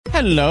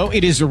Hello,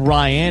 it is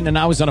Ryan, and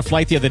I was on a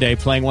flight the other day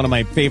playing one of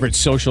my favorite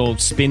social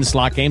spin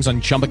slot games on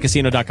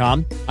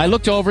ChumbaCasino.com. I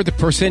looked over at the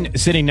person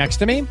sitting next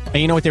to me, and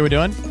you know what they were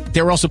doing?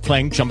 They were also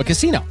playing Chumba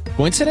Casino.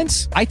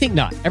 Coincidence? I think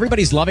not.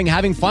 Everybody's loving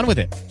having fun with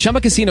it.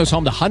 Chumba Casino is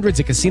home to hundreds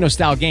of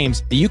casino-style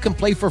games that you can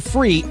play for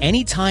free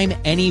anytime,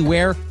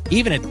 anywhere,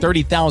 even at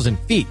 30,000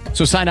 feet.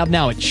 So sign up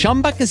now at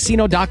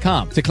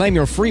ChumbaCasino.com to claim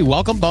your free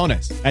welcome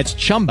bonus. That's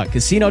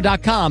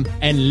ChumbaCasino.com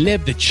and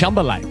live the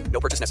Chumba life.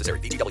 No purchase necessary.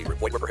 VGW.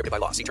 Void where prohibited by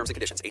law. See terms and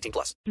conditions. 18+.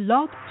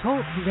 Blog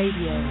Talk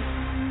Radio.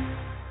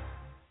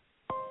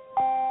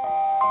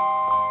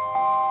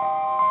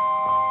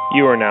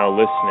 You are now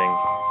listening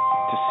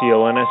to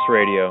CLNS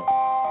Radio,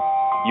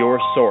 your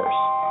source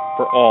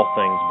for all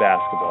things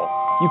basketball.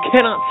 You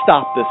cannot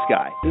stop this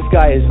guy. This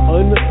guy is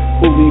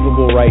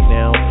unbelievable right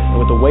now,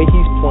 and with the way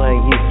he's playing,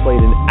 he's played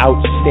an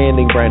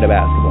outstanding brand of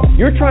basketball.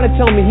 You're trying to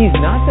tell me he's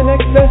not the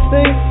next best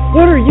thing?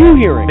 What are you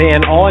hearing?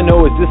 Man, all I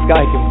know is this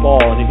guy can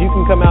ball, and if you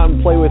can come out and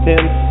play with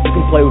him, you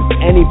can play with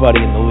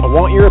anybody in the league. I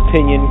want your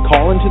opinion.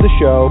 Call into the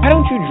show. Why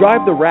don't you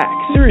drive the rack?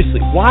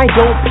 Seriously, why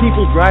don't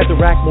people drive the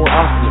rack more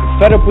often? You're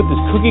fed up with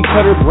this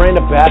cookie-cutter brand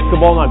of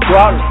basketball, now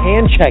go out and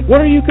hand check. What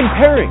are you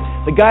comparing?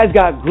 The guy's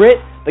got grit,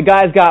 the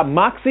guy's got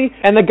moxie,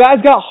 and the guy's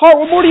got heart.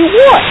 What more do you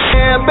want?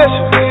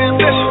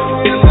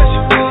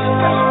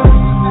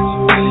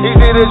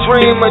 Easy to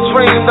dream a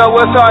dream, though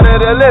it's harder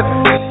to live.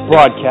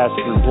 Broadcast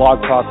through Blog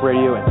Talk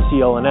Radio and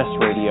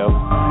CLNS Radio.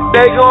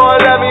 They gon'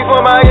 love me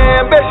for my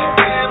ambition.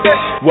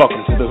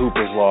 Welcome to the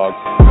Hooper's Log.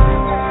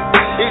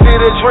 Easy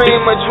to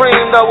dream a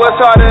dream, though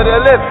it's harder to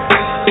live.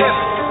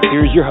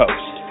 Here's your host,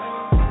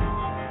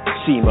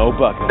 Cmo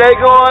Buckets. They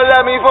gon'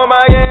 love me for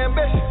my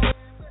ambition.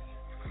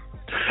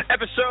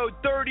 Episode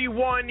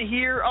 31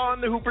 here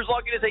on the Hooper's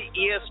Log. It is a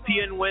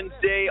ESPN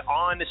Wednesday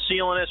on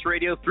CLNS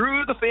Radio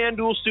through the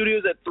FanDuel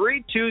Studios at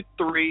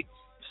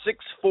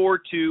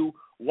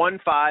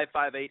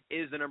 323-642-1558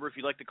 is the number if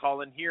you'd like to call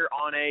in here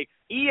on a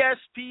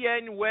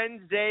ESPN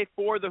Wednesday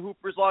for the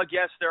Hooper's Log.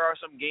 Yes, there are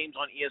some games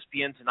on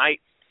ESPN tonight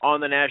on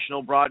the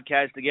national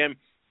broadcast. Again,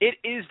 it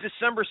is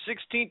December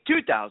 16th,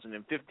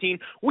 2015.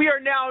 We are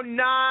now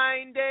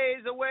 9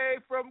 days away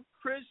from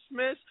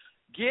Christmas.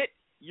 Get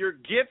your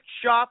gift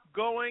shop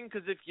going,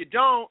 because if you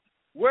don't,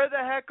 where the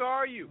heck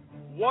are you?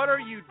 What are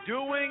you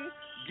doing?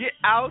 Get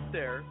out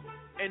there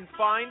and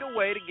find a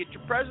way to get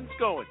your presents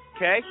going,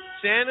 okay?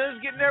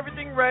 Santa's getting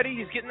everything ready.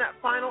 He's getting that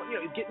final,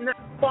 he's getting that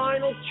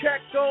final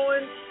check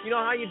going. You know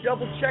how you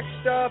double check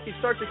stuff, you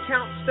start to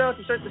count stuff,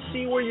 you start to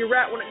see where you're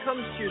at when it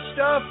comes to your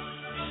stuff.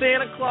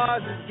 Santa Claus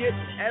is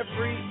getting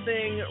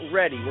everything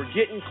ready. We're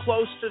getting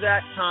close to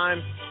that time,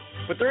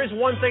 but there is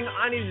one thing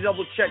I need to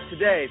double check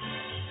today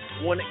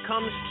when it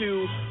comes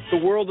to the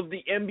world of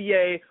the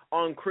NBA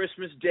on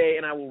Christmas Day,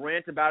 and I will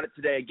rant about it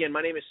today. Again,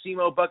 my name is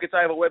Cmo Buckets. I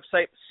have a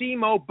website.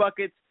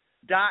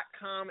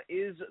 CmoBuckets.com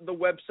is the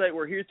website.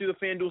 We're here through the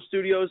FanDuel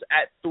Studios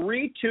at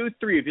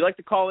 323. If you'd like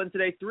to call in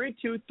today,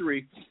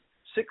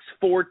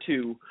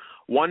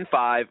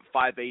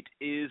 323-642-1558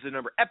 is the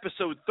number.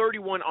 Episode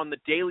 31 on the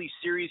daily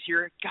series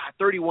here. God,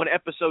 31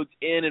 episodes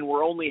in, and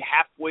we're only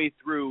halfway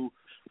through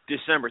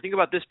December. Think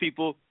about this,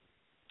 people.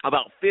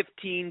 About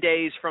 15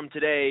 days from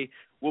today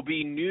will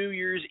be New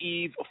Year's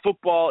Eve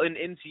football in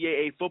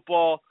NCAA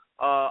football.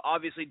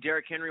 Obviously,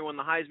 Derrick Henry won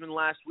the Heisman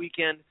last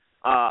weekend.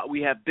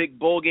 We have big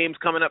bowl games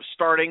coming up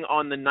starting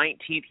on the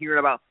 19th here in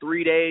about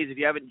 3 days. If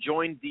you haven't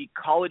joined the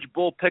College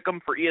Bowl Pick'em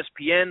for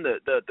ESPN,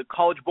 the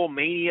College Bowl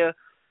Mania,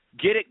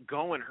 get it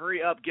going.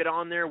 Hurry up. Get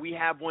on there. We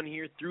have one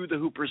here through the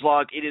Hooper's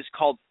Log. It is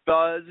called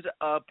Fuzzed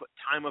Up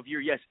Time of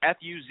Year. Yes,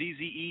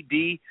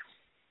 Fuzzedtime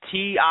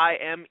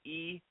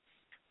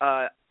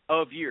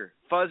of year.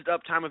 Fuzzed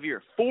Up Time of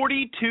Year.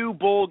 42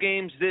 bowl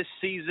games this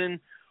season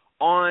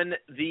on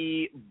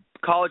the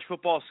college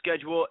football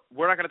schedule.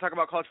 We're not going to talk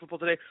about college football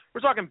today.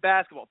 We're talking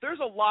basketball. There's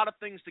a lot of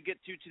things to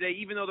get to today,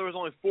 even though there was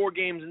only 4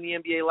 games in the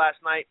NBA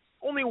last night.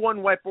 Only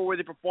one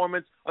whiteboard-worthy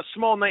performance, a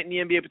small night in the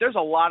NBA, but there's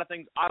a lot of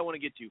things I want to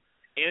get to.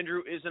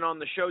 Andrew isn't on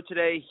the show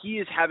today. He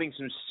is having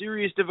some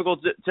serious technical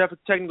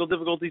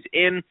difficulties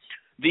in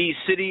the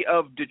city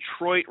of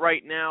Detroit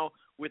right now,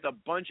 with a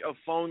bunch of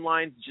phone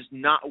lines just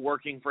not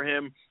working for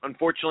him.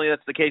 Unfortunately,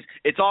 that's the case.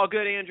 It's all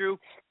good, Andrew.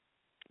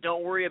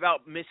 Don't worry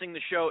about missing the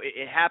show.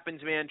 It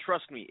happens, man.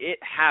 Trust me. It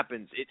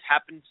happens. It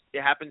happens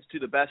to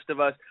the best of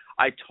us.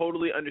 I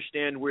totally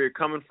understand where you're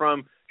coming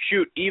from.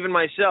 Shoot, even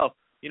myself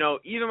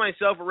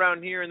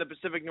around here in the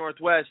Pacific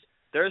Northwest,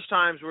 there's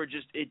times where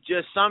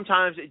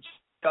sometimes it just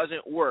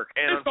doesn't work.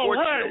 And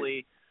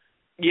unfortunately,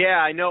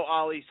 yeah, I know,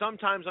 Ollie.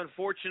 Sometimes,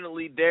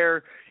 unfortunately,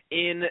 there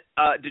in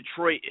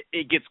Detroit,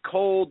 it gets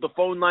cold. The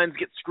phone lines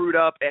get screwed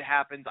up. It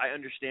happens. I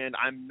understand.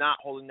 I'm not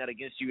holding that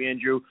against you,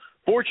 Andrew.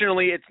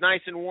 Fortunately, it's nice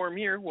and warm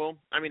here. Well,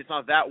 I mean, it's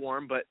not that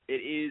warm, but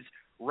it is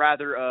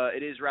rather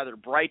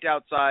bright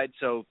outside.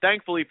 So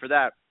thankfully for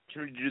that,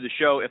 continue to do the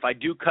show. If I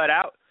do cut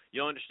out,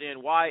 you'll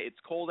understand why. It's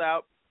cold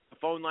out. The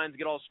phone lines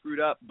get all screwed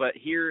up. But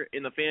here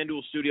in the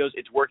FanDuel Studios,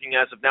 it's working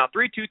as of now.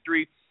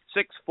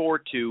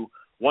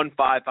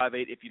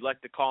 323-642-1558 if you'd like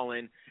to call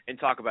in and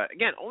talk about it.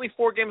 Again, only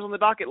 4 games on the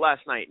docket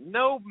last night.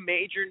 No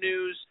major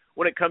news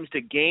when it comes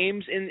to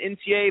games in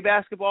NCAA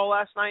basketball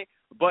last night,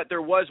 but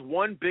there was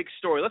one big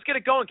story. Let's get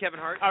it going, Kevin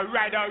Hart. All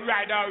right. You're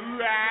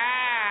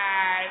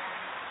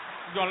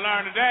going to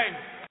learn today.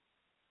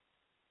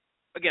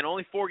 Again,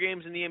 only 4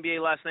 games in the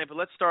NBA last night, but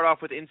let's start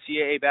off with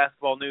NCAA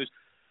basketball news.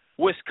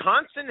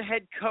 Wisconsin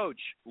head coach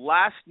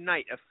last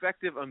night,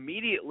 effective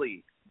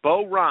immediately,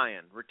 Bo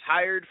Ryan,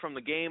 retired from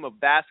the game of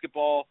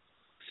basketball.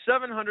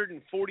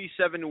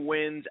 747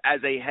 wins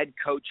as a head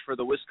coach for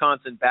the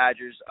Wisconsin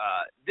Badgers.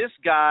 This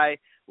guy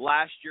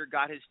last year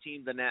got his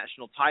team the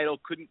national title,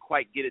 couldn't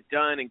quite get it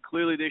done, and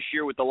clearly this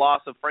year with the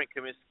loss of Frank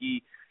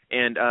Kaminsky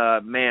and,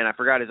 I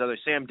forgot his other,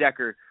 Sam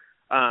Decker,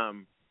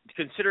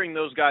 considering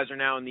those guys are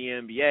now in the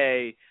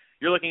NBA,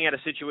 you're looking at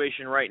a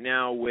situation right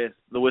now with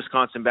the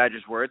Wisconsin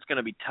Badgers where it's going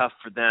to be tough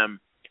for them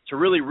to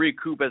really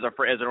recoup as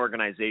an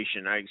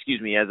organization,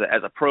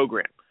 as a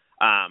program.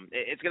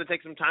 It's going to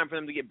take some time for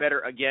them to get better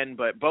again,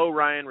 but Bo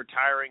Ryan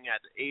retiring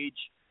at the age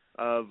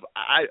of,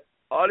 I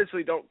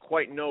honestly don't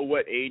quite know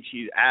what age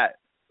he's at,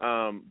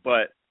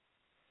 but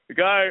the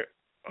guy,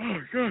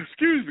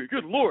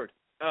 good Lord,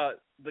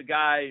 the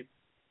guy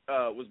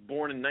was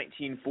born in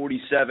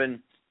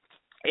 1947,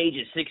 age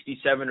of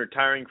 67,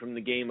 retiring from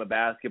the game of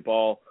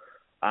basketball.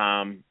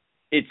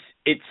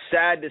 It's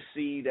sad to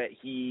see that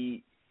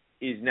he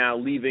is now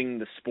leaving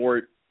the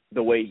sport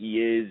the way he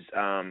is.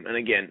 And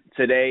again,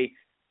 today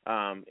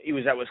he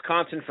was at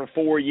Wisconsin for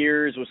 4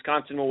 years,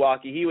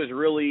 Wisconsin-Milwaukee. He was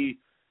really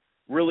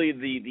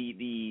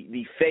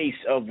the face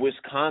of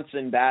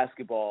Wisconsin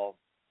basketball,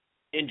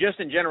 and just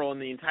in general in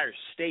the entire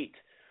state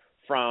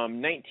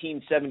from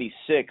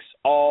 1976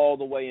 all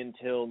the way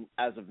until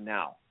as of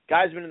now.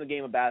 Guy's been in the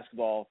game of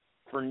basketball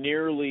for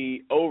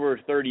nearly over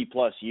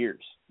 30-plus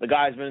years. The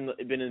guy's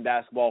been in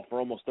basketball for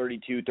almost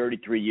 32,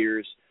 33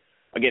 years.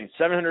 Again,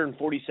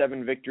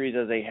 747 victories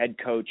as a head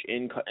coach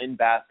in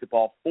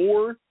basketball,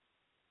 4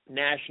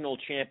 national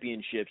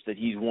championships that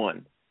he's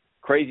won.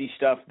 Crazy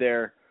stuff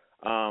there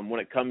when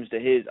it comes to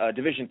his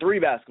Division III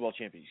basketball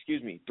champions.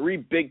 3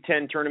 Big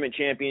Ten tournament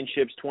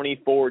championships,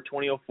 2004,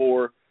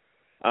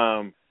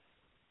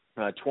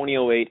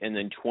 2008, and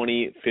then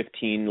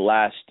 2015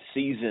 last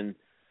season.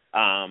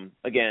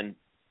 Again,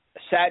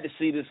 sad to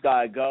see this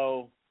guy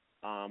go.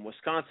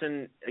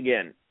 Wisconsin,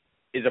 again,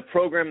 is a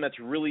program that's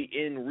really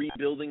in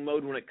rebuilding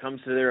mode when it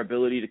comes to their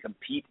ability to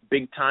compete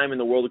big time in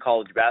the world of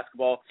college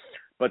basketball.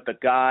 But the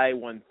guy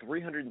won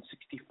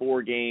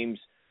 364 games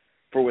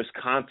for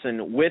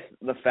Wisconsin, with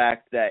the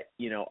fact that,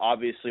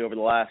 obviously over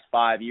the last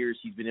 5 years,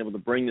 he's been able to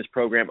bring this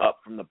program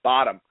up from the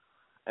bottom.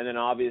 And then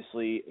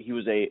obviously he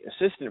was a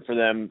assistant for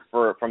them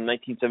from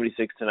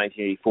 1976 to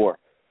 1984.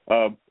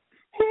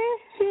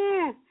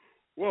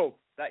 Whoa,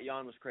 that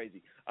yawn was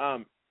crazy.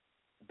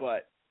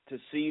 But to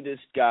see this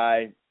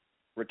guy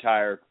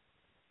retire,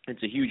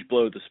 it's a huge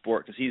blow to the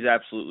sport because he's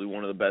absolutely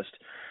one of the best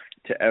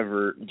to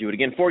ever do it.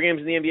 Again, 4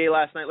 games in the NBA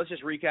last night. Let's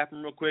just recap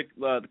them real quick.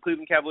 The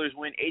Cleveland Cavaliers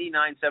win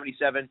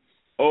 89-77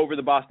 over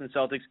the Boston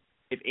Celtics.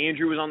 If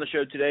Andrew was on the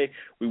show today,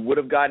 we would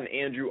have gotten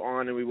Andrew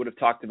on and we would have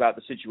talked about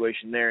the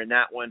situation there in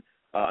that one.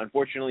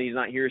 Unfortunately, he's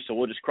not here, so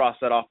we'll just cross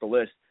that off the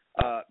list.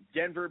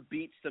 Denver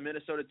beats the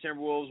Minnesota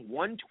Timberwolves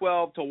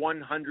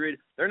 112-100.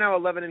 They're now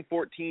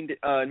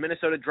 11-14.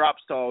 Minnesota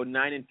drops to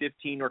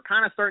 9-15. We're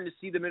kind of starting to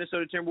see the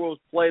Minnesota Timberwolves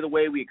play the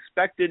way we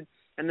expected.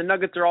 And the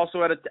Nuggets are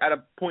also at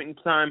a point in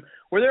time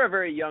where they're a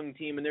very young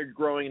team and they're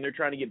growing and they're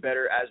trying to get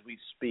better as we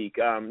speak.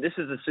 This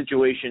is a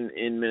situation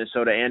in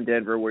Minnesota and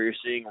Denver where you're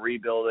seeing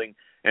rebuilding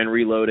and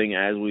reloading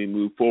as we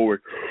move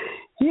forward.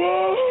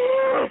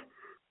 Whoa!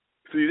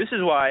 See, this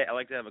is why I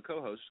like to have a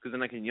co-host, because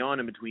then I can yawn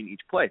in between each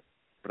play,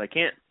 but I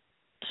can't.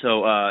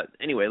 So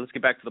anyway, let's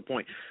get back to the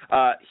point.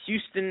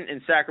 Houston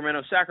and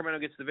Sacramento. Sacramento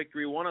gets the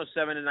victory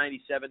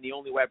 107-97. The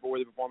only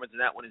wiper-worthy performance in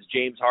that one is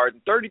James Harden,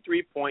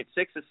 33 points,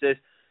 6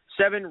 assists,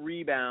 7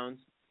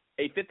 rebounds,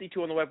 a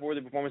 52 on the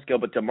wiper-worthy performance scale.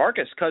 But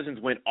DeMarcus Cousins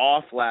went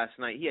off last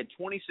night. He had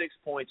 26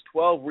 points,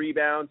 12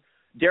 rebounds.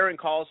 Darren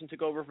Collison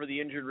took over for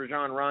the injured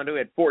Rajon Rondo. He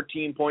had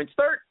 14 points,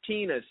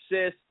 13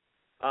 assists.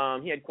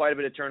 He had quite a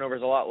bit of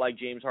turnovers, a lot like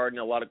James Harden,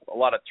 a lot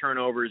of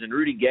turnovers. And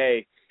Rudy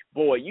Gay,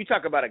 boy, you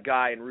talk about a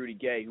guy in Rudy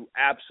Gay who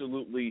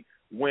absolutely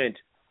went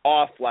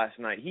off last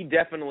night. He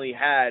definitely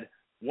had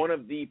one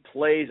of the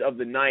plays of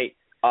the night.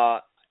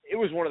 It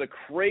was one of the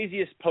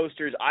craziest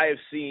posters I have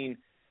seen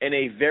in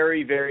a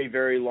very, very,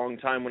 very long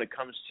time when it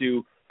comes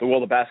to the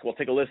world of basketball.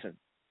 Take a listen.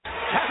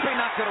 Happy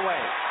knocks it away.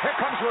 Here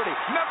comes Rudy.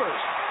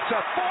 Numbers. It's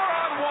a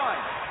 4-on-1.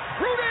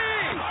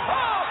 Rudy!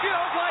 Oh, you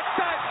don't like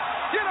that.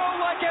 You don't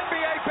like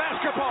NBA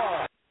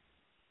basketball.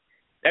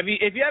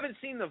 If you haven't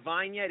seen the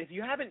Vine yet, if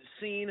you haven't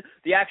seen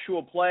the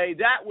actual play,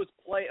 that was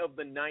play of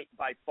the night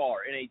by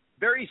far. In a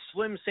very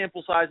slim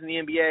sample size in the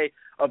NBA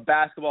of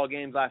basketball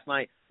games last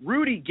night,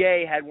 Rudy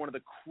Gay had one of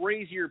the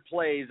crazier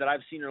plays that I've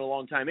seen in a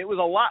long time. It was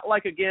a lot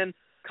like, again,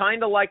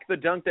 kind of like the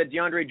dunk that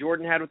DeAndre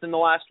Jordan had within the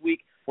last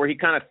week, where he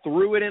kind of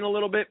threw it in a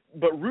little bit,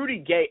 but Rudy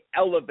Gay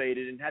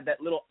elevated and had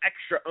that little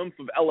extra oomph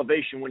of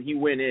elevation when he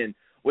went in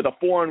with a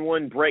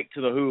 4-on-1 break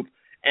to the hoop.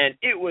 And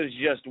it was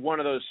just one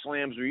of those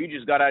slams where you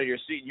just got out of your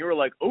seat and you were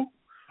like,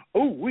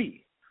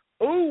 ooh-wee,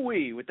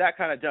 with that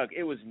kind of dunk.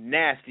 It was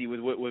nasty with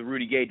what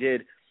Rudy Gay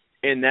did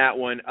in that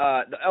one.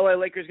 The LA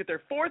Lakers get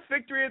their 4th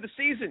victory of the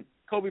season.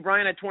 Kobe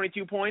Bryant had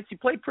 22 points. He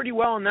played pretty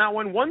well in that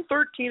one.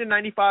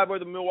 113-95 over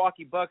the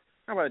Milwaukee Bucks.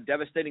 Talk about a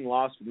devastating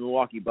loss for the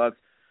Milwaukee Bucks.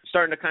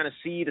 Starting to kind of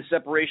see the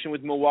separation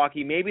with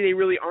Milwaukee. Maybe they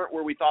really aren't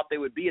where we thought they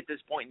would be at this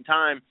point in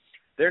time.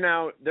 They're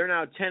now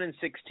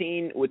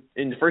 10-16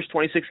 in the first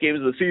 26 games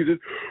of the season.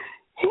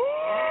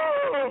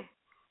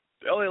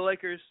 The LA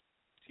Lakers,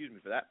 excuse me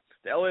for that.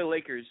 The LA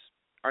Lakers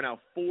are now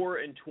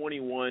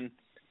 4-21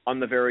 on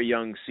the very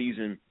young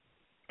season.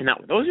 Now,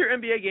 those are your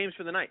NBA games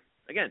for the night.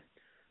 Again,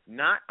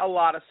 not a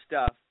lot of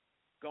stuff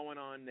going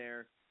on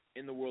there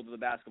in the world of the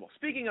basketball.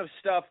 Speaking of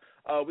stuff,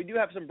 we do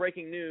have some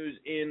breaking news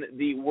in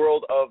the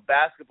world of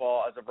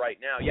basketball as of right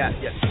now. Yes,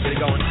 get it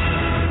going.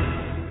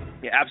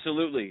 Yeah,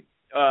 absolutely.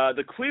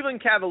 The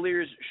Cleveland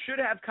Cavaliers should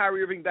have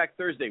Kyrie Irving back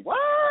Thursday. What?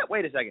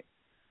 Wait a second.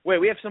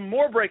 We have some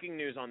more breaking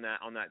news on that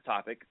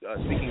topic.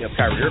 Speaking of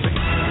Kyrie Irving,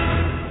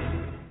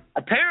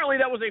 apparently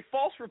that was a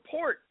false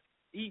report.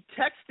 He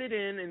texted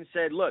in and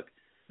said, "Look,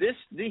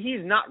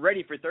 he's not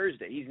ready for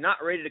Thursday. He's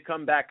not ready to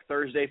come back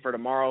Thursday for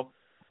tomorrow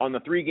on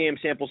the 3-game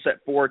sample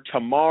set for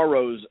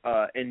tomorrow's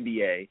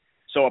NBA."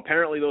 So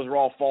apparently those were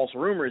all false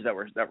rumors that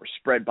were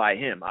spread by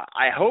him.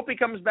 I hope he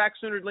comes back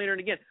sooner or later.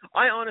 And again,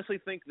 I honestly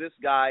think this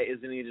guy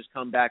is going to just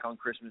come back on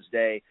Christmas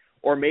Day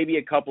or maybe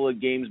a couple of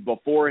games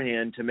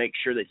beforehand to make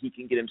sure that he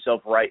can get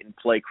himself right and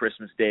play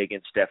Christmas Day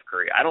against Steph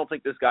Curry. I don't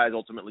think this guy is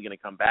ultimately going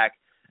to come back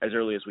as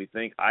early as we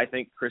think. I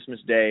think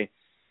Christmas Day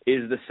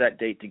is the set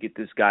date to get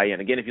this guy in.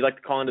 Again, if you'd like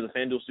to call into the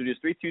FanDuel Studios,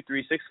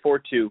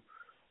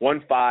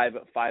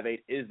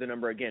 323-642-1558 is the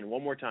number. Again,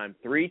 one more time,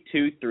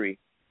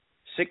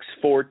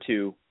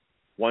 323-642-1558.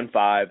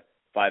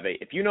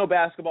 If you know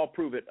basketball,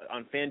 prove it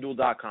on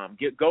FanDuel.com.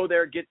 Go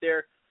there, get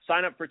there,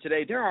 sign up for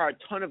today. There are a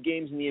ton of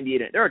games in the NBA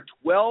today. There are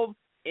 12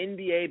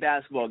 NBA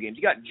basketball games.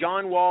 You got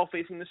John Wall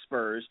facing the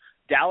Spurs,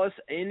 Dallas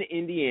in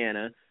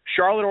Indiana,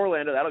 Charlotte,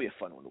 Orlando. That'll be a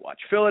fun one to watch.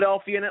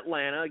 Philadelphia and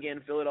Atlanta.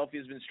 Again,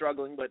 Philadelphia's been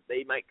struggling, but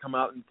they might come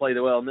out and play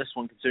well in this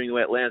one considering the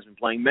way Atlanta's been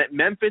playing.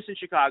 Memphis and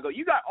Chicago.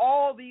 You got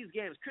all these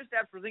games.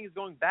 Kristaps Porzingis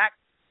going back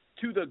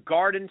to the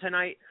Garden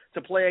tonight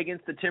to play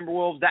against the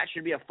Timberwolves. That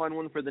should be a fun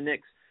one for the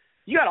Knicks.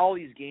 You got all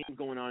these games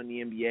going on in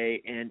the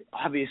NBA, and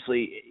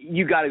obviously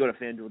you got to go to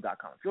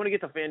FanDuel.com. If you want to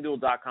get to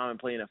FanDuel.com and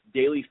play in a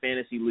daily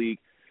fantasy league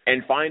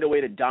and find a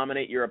way to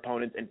dominate your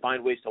opponents and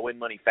find ways to win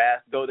money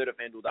fast, go there to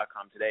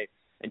FanDuel.com today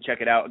and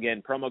check it out.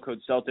 Again, promo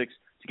code Celtics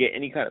to get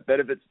any kind of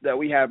benefits that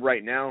we have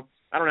right now.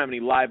 I don't have any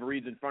live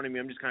reads in front of me.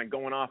 I'm just kind of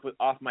going off the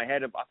top of my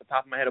head of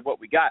what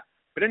we got.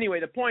 But anyway,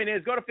 the point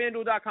is, go to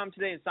FanDuel.com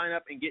today and sign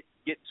up and get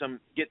some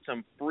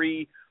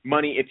free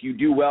money if you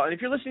do well. And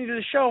if you're listening to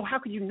the show, how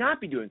could you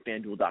not be doing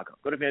FanDuel.com?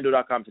 Go to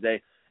FanDuel.com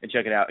today and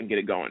check it out and get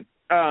it going.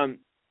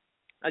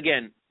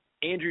 Again,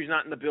 Andrew's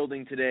not in the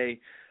building today.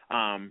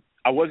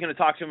 I was going to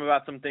talk to him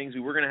about some things. We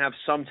were going to have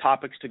some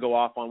topics to go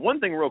off on. One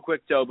thing real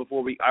quick, though,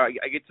 before I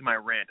get to my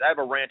rant. I have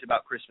a rant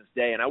about Christmas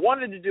Day, and I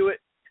wanted to do it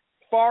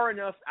far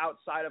enough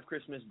outside of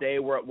Christmas Day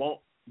where it won't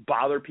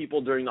bother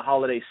people during the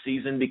holiday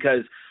season,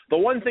 because the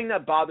one thing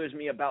that bothers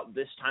me about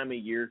this time of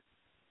year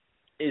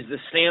is the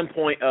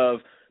standpoint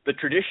of the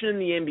tradition in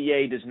the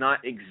NBA does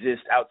not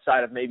exist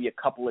outside of maybe a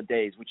couple of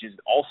days, which is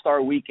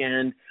All-Star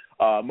Weekend,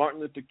 Martin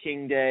Luther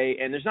King Day,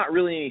 and there's not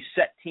really any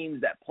set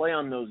teams that play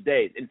on those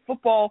days. In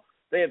football,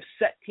 they have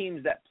set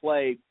teams that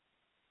play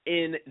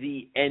in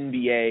the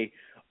NBA,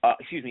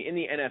 in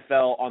the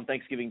NFL on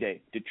Thanksgiving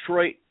Day.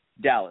 Detroit,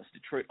 Dallas.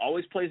 Detroit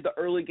always plays the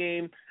early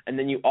game, and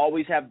then you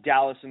always have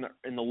Dallas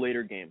in the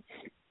later game.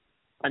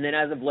 And then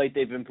as of late,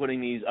 they've been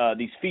putting these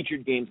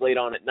featured games late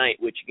on at night,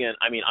 which, again,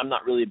 I mean, I'm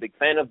not really a big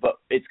fan of, but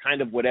it's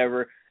kind of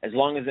whatever. As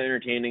long as they're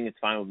entertaining, it's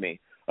fine with me.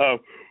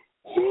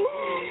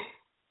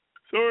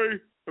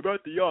 Sorry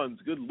about the yawns.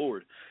 Good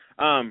Lord.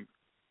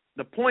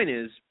 The point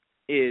is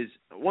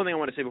one thing I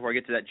want to say before I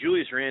get to that,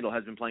 Julius Randle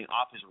has been playing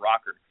off his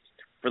rocker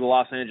for the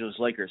Los Angeles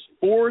Lakers.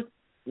 4th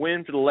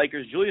win for the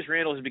Lakers. Julius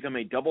Randle has become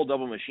a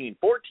double-double machine.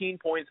 14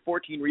 points,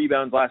 14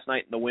 rebounds last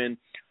night in the win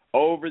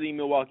over the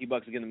Milwaukee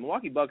Bucks. Again, the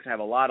Milwaukee Bucks have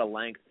a lot of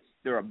length.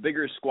 They're a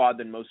bigger squad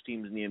than most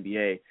teams in the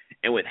NBA.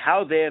 And with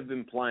how they have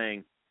been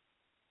playing,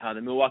 the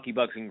Milwaukee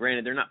Bucks, and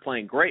granted, they're not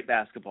playing great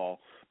basketball,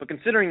 but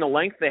considering the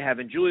length they have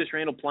and Julius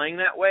Randle playing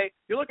that way,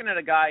 you're looking at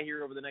a guy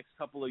here over the next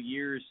couple of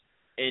years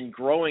and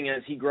growing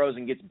as he grows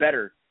and gets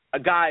better, a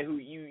guy who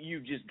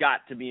you've just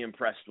got to be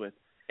impressed with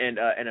and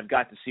have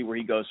got to see where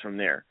he goes from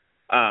there.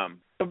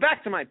 But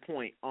back to my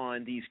point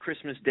on these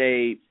Christmas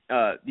Day,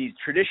 these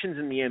traditions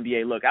in the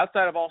NBA. Look,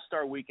 outside of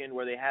All-Star Weekend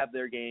where they have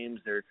their games,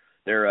 their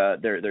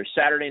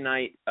Saturday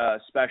night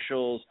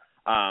specials,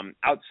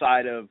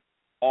 outside of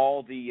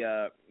all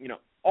the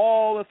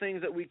all the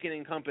things that we can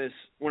encompass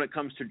when it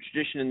comes to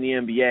tradition in the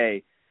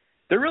NBA,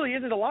 there really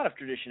isn't a lot of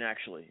tradition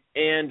actually.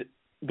 And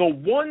the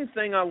one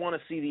thing I want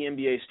to see the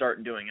NBA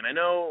start doing, and I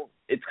know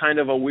it's kind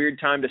of a weird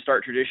time to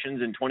start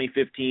traditions in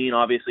 2015.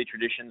 Obviously,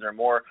 traditions are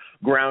more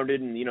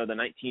grounded in, the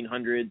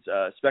 1900s,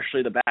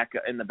 especially the back,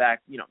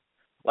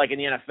 like in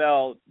the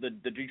NFL, the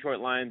Detroit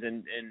Lions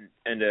and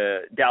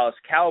Dallas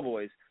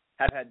Cowboys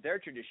have had their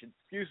traditions.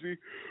 Excuse me.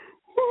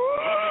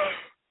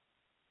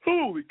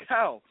 Holy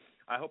cow.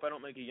 I hope I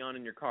don't make a yawn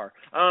in your car.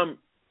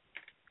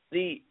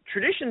 The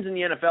traditions in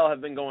the NFL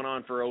have been going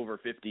on for over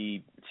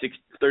 30,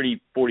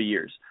 40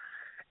 years.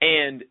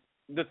 And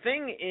the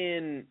thing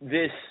in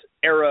this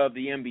era of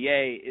the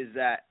NBA is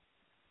that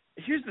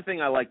here's the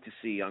thing I like to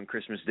see on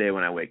Christmas Day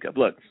when I wake up.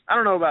 Look, I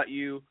don't know about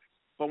you,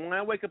 but when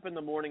I wake up in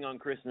the morning on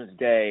Christmas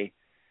Day,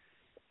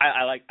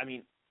 I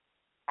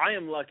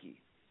am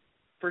lucky.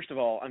 First of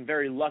all, I'm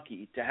very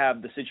lucky to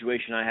have the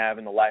situation I have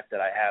in the life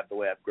that I have the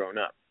way I've grown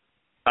up.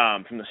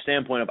 From the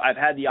standpoint of I've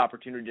had the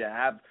opportunity to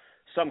have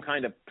some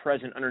kind of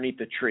present underneath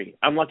the tree.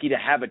 I'm lucky to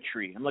have a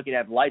tree. I'm lucky to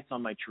have lights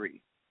on my tree.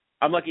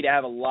 I'm lucky to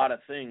have a lot of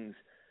things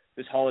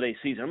this holiday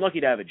season. I'm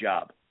lucky to have a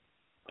job.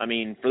 I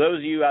mean, for those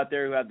of you out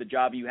there who have the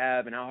job you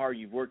have and how hard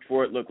you've worked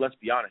for it, look, let's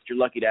be honest, you're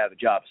lucky to have a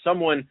job.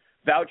 Someone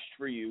vouched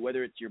for you,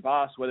 whether it's your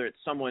boss, whether it's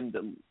someone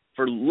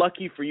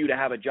lucky for you to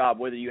have a job,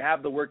 whether you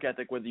have the work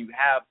ethic, whether you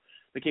have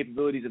the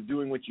capabilities of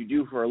doing what you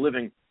do for a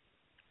living,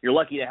 you're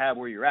lucky to have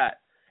where you're at.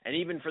 And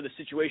even for the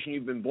situation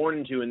you've been born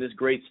into in this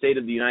great state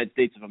of the United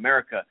States of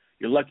America,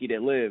 you're lucky to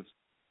live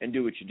and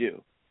do what you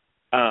do.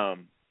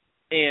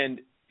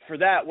 And for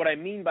that, what I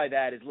mean by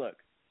that is, look,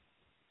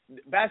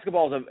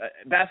 basketball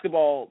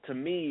to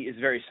me is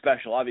very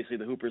special. Obviously,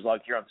 the Hoopers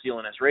Log here on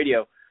CLNS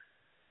Radio.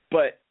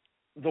 But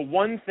the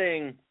one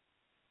thing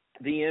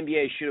the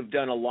NBA should have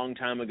done a long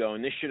time ago,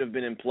 and this should have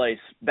been in place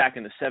back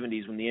in the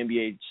 70s when the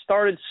NBA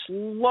started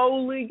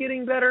slowly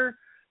getting better,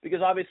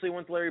 because obviously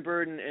once Larry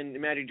Bird and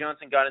Magic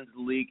Johnson got into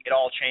the league, it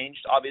all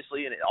changed,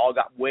 obviously, and it all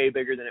got way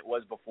bigger than it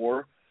was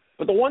before.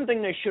 But the one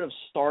thing they should have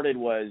started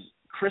was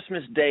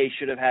Christmas Day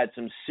should have had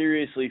some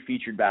seriously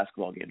featured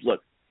basketball games.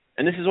 Look,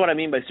 and this is what I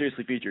mean by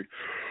seriously featured.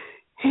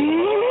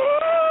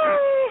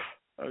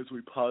 As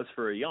we pause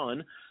for a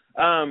yawn.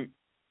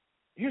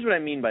 Here's what I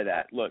mean by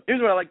that. Look, here's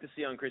what I like to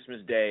see on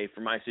Christmas Day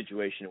for my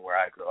situation and where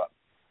I grew up.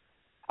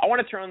 I want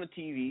to turn on the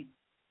TV,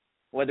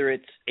 whether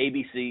it's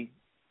ABC,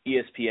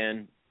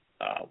 ESPN,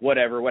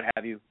 whatever, what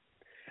have you,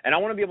 and I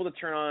want to be able to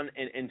turn on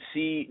and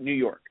see New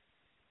York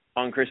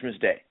on Christmas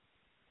Day.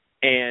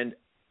 And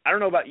I don't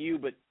know about you,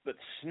 but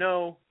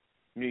snow,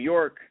 New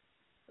York,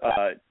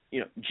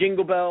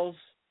 jingle bells,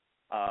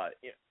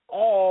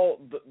 all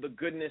the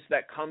goodness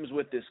that comes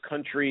with this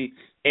country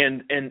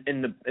and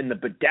the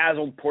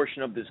bedazzled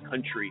portion of this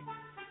country.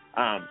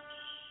 How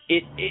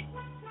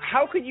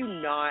could you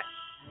not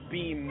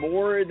be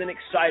more than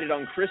excited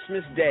on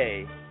Christmas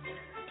Day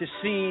to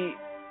see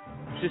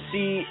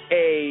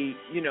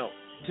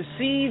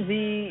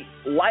the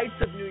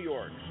lights of New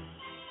York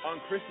on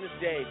Christmas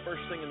Day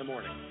first thing in the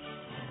morning?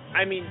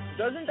 I mean,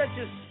 doesn't that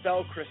just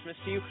spell Christmas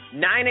to you?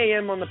 9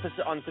 a.m. on the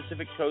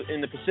Pacific Coast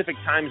in the Pacific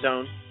time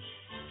zone,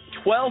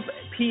 12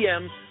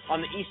 p.m. on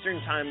the Eastern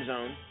time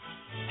zone.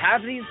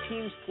 Have these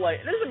teams play.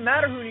 It doesn't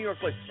matter who New York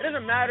plays. It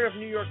doesn't matter if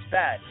New York's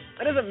bad.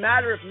 It doesn't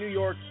matter if New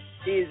York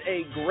is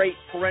a great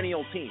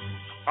perennial team.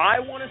 I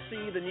want to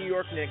see the New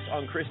York Knicks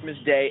on Christmas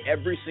Day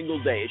every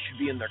single day. It should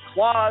be in their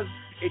clause.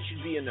 It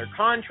should be in their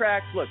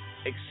contracts. Look,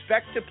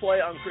 expect to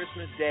play on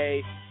Christmas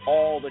Day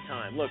all the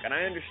time. Look, and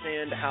I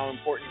understand how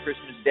important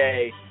Christmas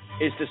Day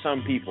is to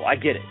some people. I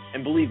get it.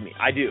 And believe me,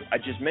 I do. I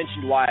just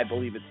mentioned why I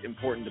believe it's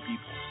important to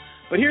people.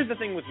 But here's the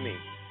thing with me.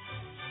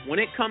 When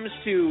it comes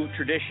to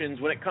traditions,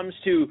 when it comes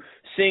to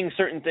seeing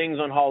certain things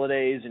on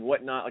holidays and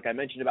whatnot, like I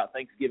mentioned about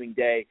Thanksgiving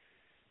Day,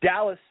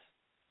 Dallas,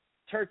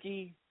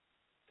 turkey,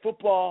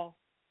 football,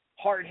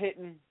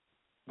 hard-hitting,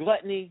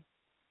 gluttony,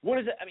 what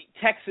is it? I mean,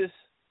 Texas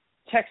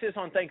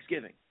on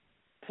Thanksgiving,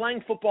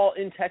 playing football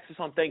in Texas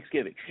on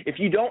Thanksgiving. If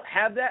you don't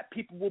have that,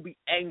 people will be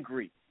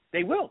angry.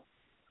 They will.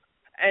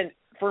 And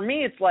for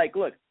me, it's like,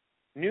 look,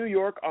 New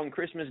York on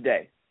Christmas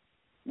Day.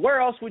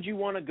 Where else would you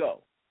want to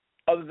go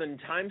other than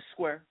Times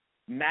Square,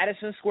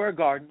 Madison Square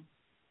Garden,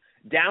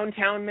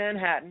 downtown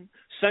Manhattan,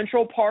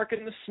 Central Park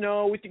in the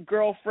snow with your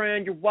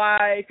girlfriend, your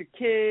wife, your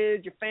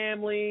kids, your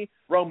family,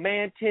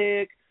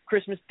 romantic,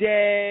 Christmas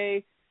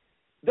Day?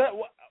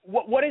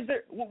 What is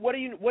there? What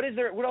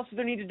else does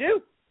there need to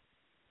do?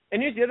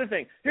 And here's the other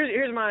thing.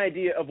 Here's my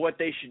idea of what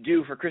they should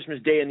do for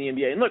Christmas Day in the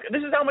NBA. And look,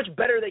 this is how much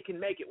better they can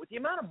make it. With the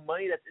amount of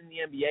money that's in the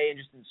NBA and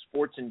just in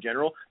sports in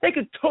general, they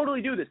could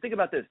totally do this. Think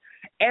about this.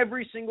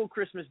 Every single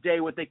Christmas Day,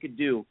 what they could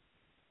do,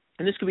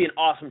 and this could be an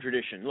awesome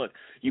tradition. Look,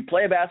 you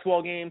play a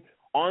basketball game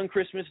on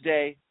Christmas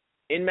Day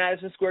in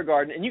Madison Square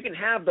Garden, and you can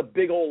have the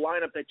big old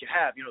lineup that you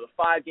have. You know, the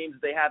 5 games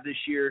that they have this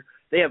year.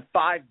 They have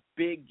 5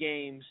 big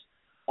games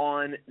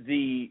in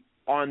the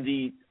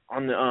NBA.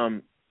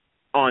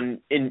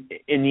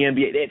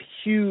 They have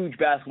huge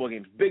basketball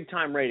games, big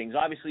time ratings.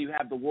 Obviously, you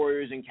have the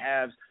Warriors and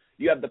Cavs.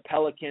 You have the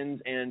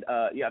Pelicans, and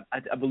you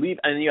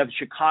have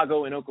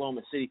Chicago and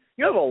Oklahoma City.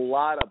 You have a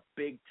lot of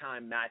big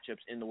time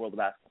matchups in the world of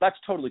basketball. That's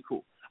totally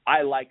cool.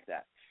 I like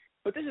that.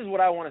 But this is what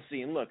I want to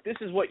see. And look, this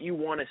is what you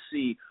want to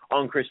see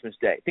on Christmas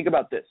Day. Think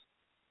about this.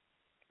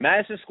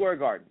 Madison Square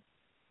Garden,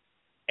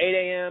 8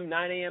 a.m.,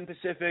 9 a.m.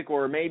 Pacific,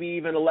 or maybe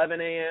even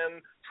 11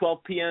 a.m.,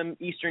 12 p.m.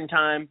 Eastern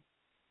time.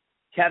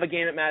 Have a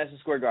game at Madison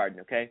Square Garden,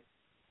 okay?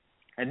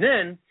 And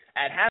then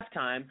at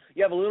halftime,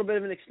 you have a little bit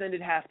of an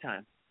extended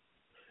halftime.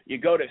 You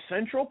go to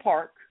Central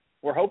Park,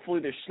 where hopefully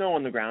there's snow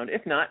on the ground.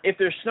 If not, if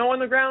there's snow on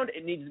the ground,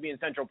 it needs to be in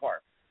Central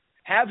Park.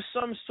 Have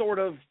some sort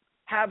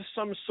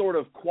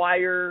of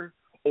choir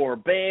or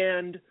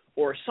band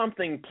or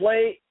something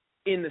play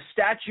in the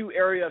statue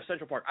area of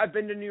Central Park. I've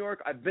been to New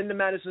York. I've been to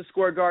Madison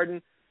Square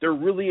Garden. There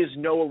really is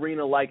no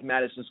arena like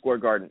Madison Square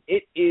Garden.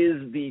 It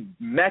is the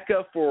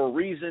mecca for a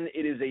reason.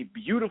 It is a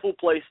beautiful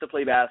place to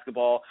play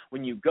basketball.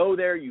 When you go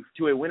there,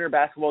 to a winter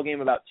basketball game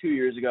about 2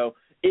 years ago,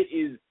 it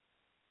is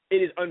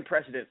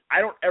unprecedented.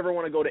 I don't ever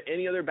want to go to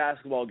any other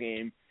basketball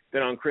game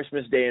than on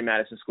Christmas Day in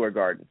Madison Square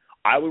Garden.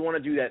 I would want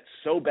to do that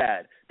so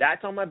bad.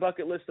 That's on my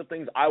bucket list of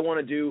things I want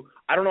to do.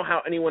 I don't know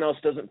how anyone else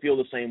doesn't feel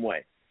the same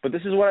way. But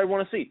this is what I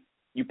want to see.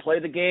 You play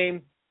the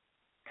game,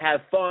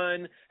 have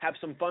fun, have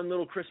some fun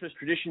little Christmas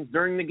traditions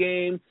during the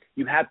game.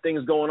 You have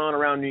things going on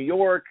around New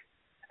York.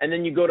 And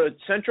then you go to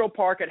Central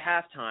Park at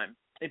halftime.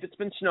 If it's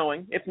been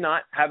snowing, if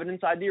not, have it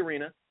inside the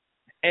arena.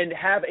 And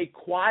have a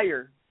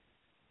choir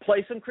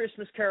play some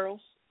Christmas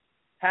carols.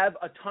 Have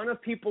a ton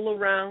of people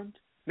around.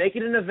 Make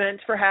it an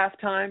event for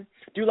halftime.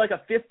 Do like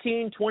a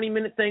 15,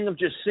 20-minute thing of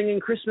just singing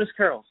Christmas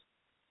carols.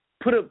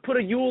 Put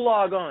a Yule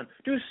log on.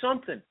 Do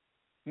something.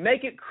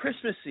 Make it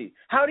Christmassy.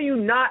 How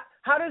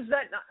does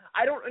that not?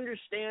 I don't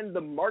understand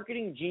the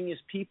marketing genius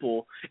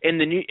people in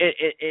the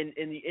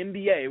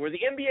NBA, where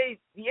the NBA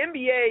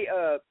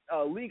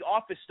league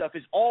office stuff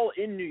is all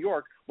in New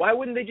York. Why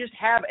wouldn't they just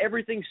have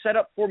everything set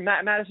up for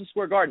Madison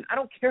Square Garden? I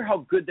don't care how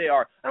good they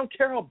are. I don't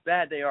care how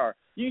bad they are.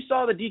 You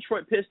saw the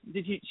Detroit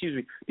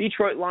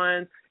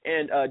Lions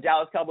and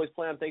Dallas Cowboys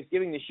play on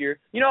Thanksgiving this year.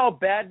 You know how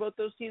bad both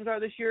those teams are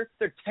this year?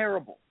 They're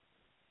terrible.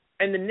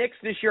 And the Knicks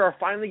this year are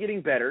finally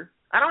getting better.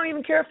 I don't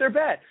even care if they're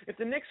bad. If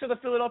the Knicks are the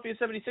Philadelphia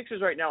 76ers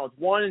right now, it's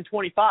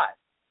 1-25.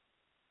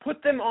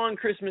 Put them on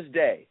Christmas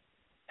Day.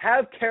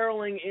 Have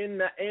caroling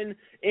in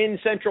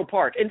Central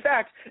Park. In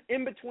fact,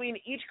 in between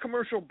each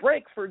commercial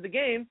break for the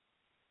game,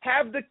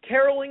 have the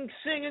caroling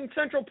sing in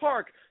Central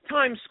Park,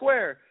 Times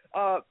Square,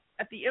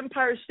 at the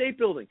Empire State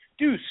Building.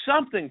 Do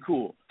something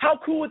cool. How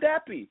cool would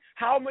that be?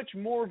 How much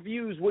more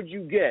views would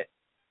you get?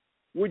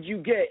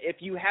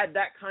 If you had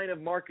that kind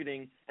of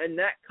marketing and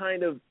that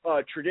kind of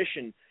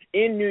tradition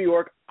in New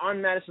York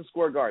on Madison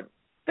Square Garden?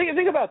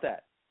 Think about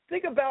that.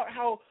 Think about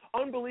how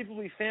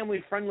unbelievably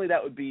family-friendly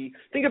that would be.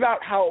 Think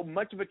about how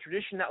much of a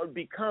tradition that would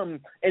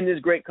become in this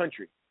great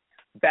country.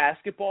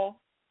 Basketball,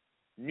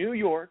 New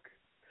York,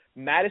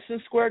 Madison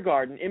Square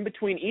Garden, in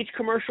between each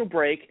commercial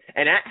break,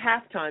 and at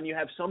halftime you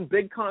have some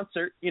big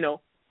concert, 3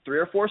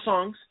 or 4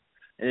 songs,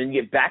 and then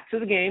you get back to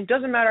the game.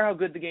 Doesn't matter how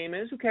good the game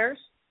is. Who cares?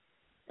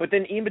 But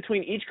then in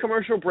between each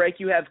commercial break,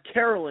 you have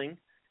caroling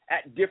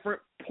at different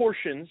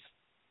portions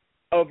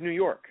of New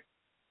York.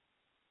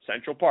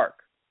 Central Park,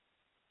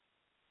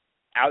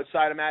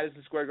 outside of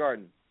Madison Square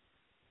Garden,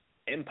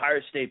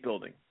 Empire State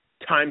Building,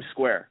 Times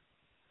Square.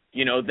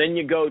 Then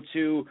you go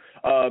to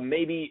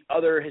maybe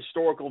other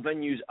historical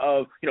venues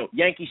of,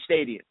 Yankee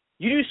Stadium.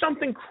 You do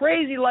something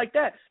crazy like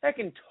that. That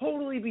can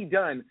totally be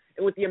done.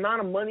 And with the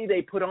amount of money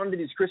they put onto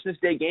these Christmas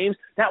Day games,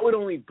 that would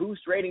only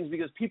boost ratings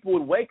because people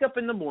would wake up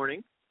in the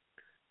morning,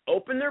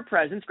 open their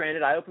presents.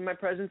 Granted, I open my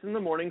presents in the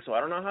morning, so I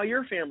don't know how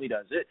your family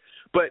does it.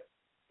 But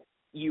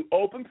you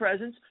open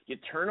presents, you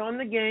turn on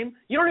the game.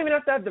 You don't even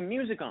have to have the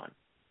music on.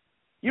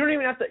 You don't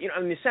even have to,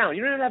 the sound.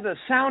 You don't even have the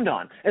sound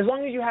on. As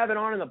long as you have it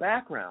on in the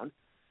background,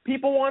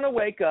 people want to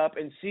wake up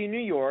and see New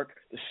York,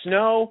 the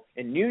snow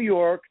in New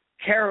York,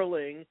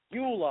 caroling,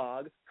 Yule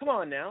log. Come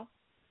on now.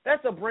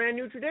 That's a brand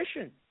new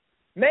tradition.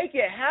 Make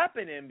it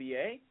happen,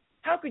 NBA.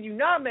 How could you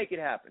not make it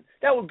happen?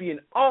 That would be an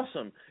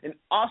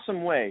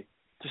awesome way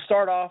to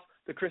start off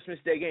the Christmas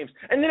Day games.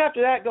 And then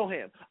after that, go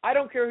ham. I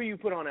don't care who you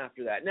put on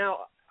after that. Now,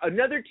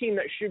 another team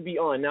that should be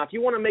on. Now, if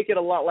you want to make it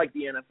a lot like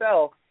the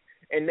NFL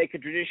and make a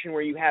tradition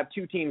where you have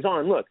 2 teams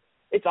on, look,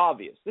 it's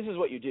obvious. This is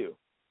what you do.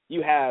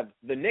 You have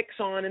the Knicks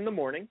on in the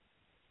morning,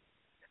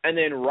 and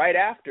then right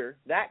after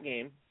that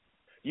game,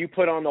 you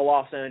put on the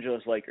Los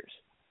Angeles Lakers.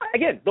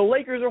 Again, the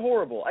Lakers are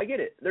horrible. I get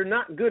it. They're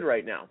not good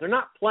right now. They're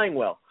not playing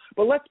well.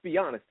 But let's be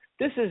honest.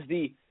 This is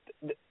the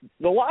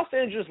Los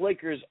Angeles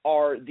Lakers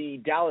are the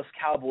Dallas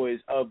Cowboys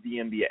of the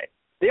NBA.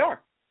 They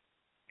are.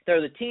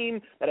 They're the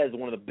team that has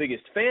one of the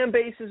biggest fan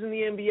bases in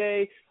the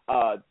NBA.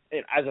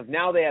 And as of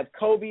now, they have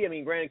Kobe. I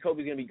mean, granted,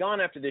 Kobe's going to be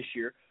gone after this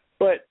year.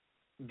 But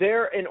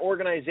they're an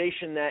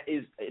organization that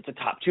it's a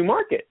top 2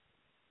 market.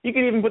 You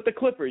can even put the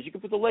Clippers. You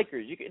can put the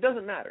Lakers. It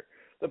doesn't matter.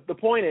 The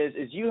point is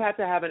you have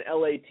to have an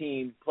LA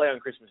team play on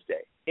Christmas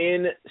Day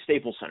in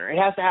Staples Center. It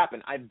has to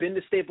happen. I've been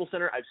to Staples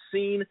Center. I've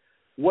seen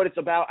what it's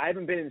about. I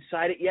haven't been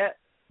inside it yet,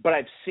 but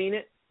I've seen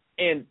it.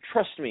 And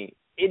trust me,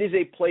 it is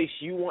a place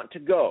you want to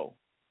go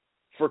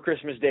for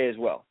Christmas Day as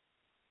well.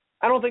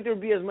 I don't think there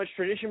would be as much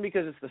tradition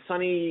because it's the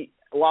sunny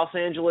Los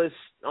Angeles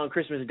on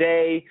Christmas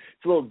Day.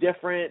 It's a little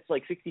different. It's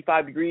like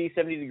 65 degrees,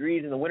 70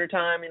 degrees in the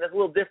wintertime. I mean, that's a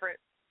little different.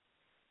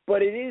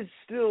 But it is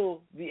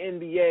still the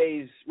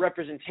NBA's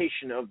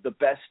representation of the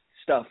best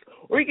stuff.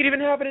 Or you could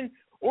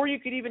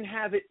even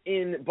have it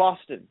in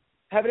Boston.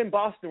 Have it in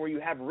Boston where you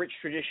have rich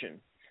tradition.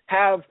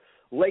 Have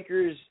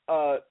Lakers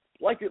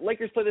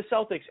Lakers play the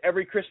Celtics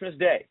every Christmas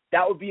Day.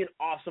 That would be an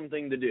awesome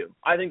thing to do.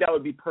 I think that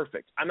would be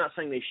perfect. I'm not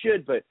saying they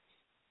should, but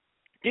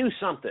do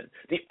something.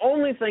 The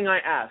only thing I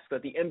ask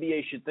that the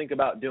NBA should think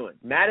about doing,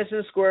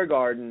 Madison Square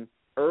Garden,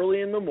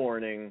 early in the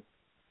morning,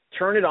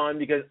 turn it on,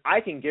 because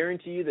I can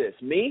guarantee you this.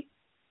 Me,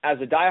 as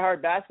a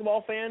diehard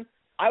basketball fan,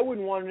 I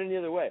wouldn't want it any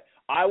other way.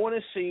 I want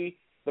to see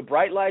the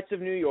bright lights of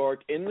New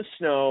York in the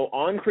snow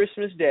on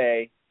Christmas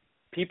Day,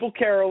 people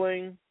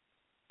caroling,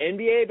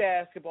 NBA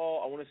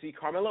basketball. I want to see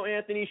Carmelo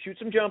Anthony shoot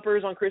some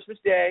jumpers on Christmas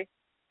Day.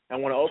 I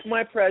want to open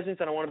my presents,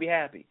 and I want to be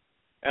happy.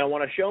 And I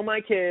want to show my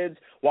kids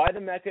why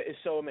the Mecca is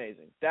so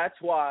amazing. That's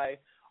why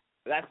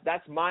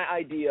that's my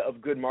idea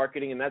of good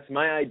marketing, and that's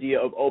my idea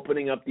of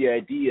opening up the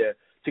idea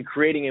to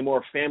creating a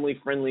more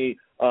family-friendly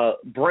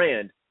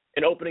brand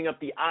and opening up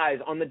the eyes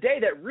on the day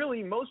that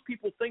really most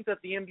people think that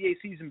the NBA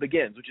season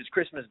begins, which is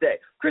Christmas Day.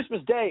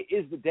 Christmas Day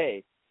is the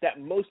day that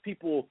most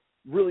people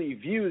really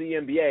view the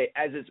NBA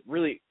as its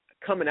really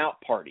coming out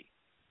party.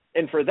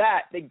 And for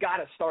that, they got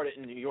to start it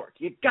in New York.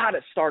 You got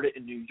to start it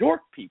in New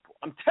York, people.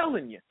 I'm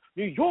telling you.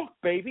 New York,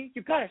 baby.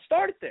 You got to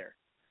start it there.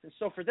 And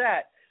so for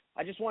that,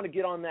 I just want to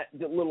get on that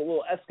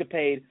little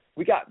escapade.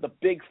 We got the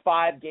big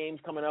 5 games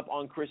coming up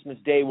on Christmas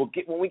Day.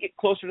 When we get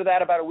closer to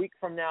that, about a week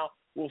from now,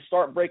 we'll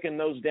start breaking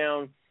those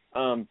down.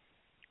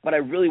 But I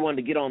really wanted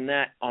to get on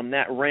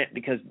that rant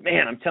because,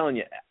 man, I'm telling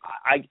you,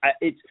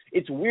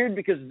 it's weird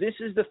because this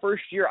is the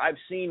first year I've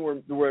seen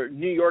where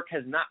New York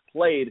has not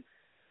played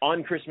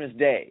on Christmas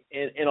Day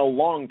in a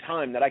long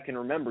time that I can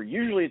remember.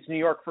 Usually it's New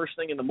York first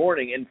thing in the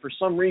morning, and for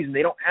some reason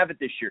they don't have it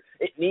this year.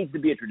 It needs to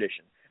be a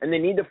tradition, and they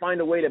need to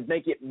find a way to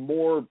make it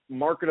more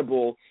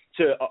marketable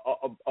to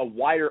a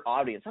wider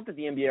audience. Not that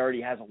the NBA already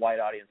has a wide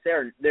audience.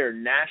 They're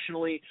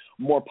nationally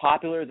more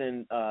popular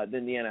than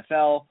the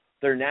NFL.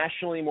 They're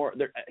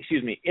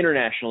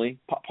internationally,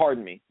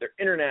 pardon me. They're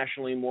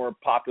internationally more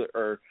popular,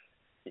 or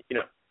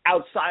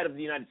outside of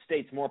the United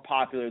States, more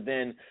popular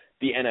than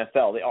the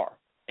NFL. They are.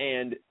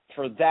 And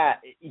for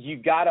that, you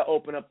got to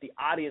open up the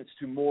audience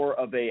to more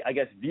of a, I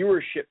guess,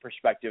 viewership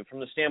perspective from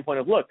the standpoint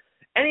of, look,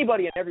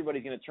 anybody and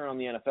everybody's going to turn on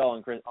the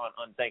NFL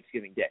on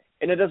Thanksgiving Day.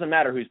 And it doesn't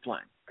matter who's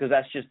playing, because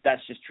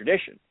that's just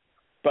tradition.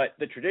 But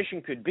the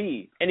tradition could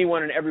be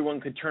anyone and everyone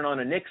could turn on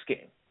a Knicks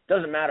game.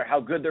 Doesn't matter how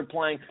good they're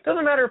playing.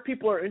 Doesn't matter if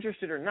people are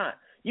interested or not.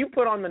 You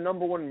put on the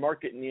number one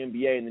market in the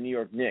NBA and the New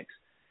York Knicks,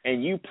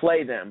 and you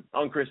play them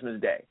on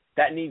Christmas Day.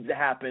 That needs to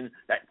happen.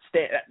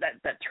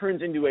 That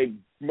turns into a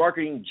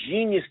marketing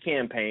genius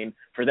campaign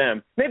for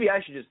them. Maybe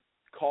I should just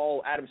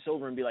call Adam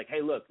Silver and be like,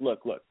 hey, look.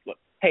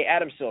 Hey,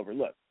 Adam Silver,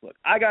 look.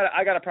 I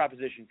got a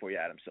proposition for you,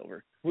 Adam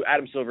Silver.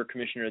 Adam Silver,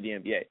 commissioner of the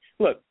NBA.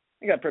 Look,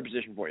 I got a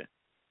proposition for you.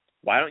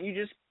 Why don't you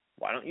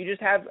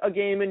just have a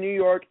game in New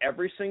York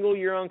every single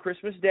year on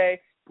Christmas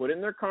Day? Put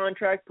in their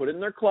contract, put in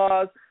their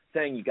clause,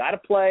 saying you got to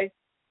play.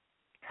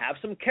 Have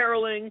some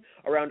caroling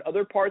around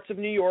other parts of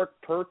New York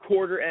per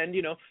quarter. And,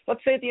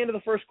 let's say at the end of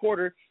the first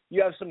quarter,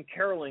 you have some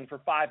caroling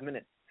for 5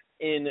 minutes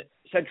in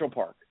Central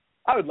Park.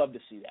 I would love to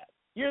see that.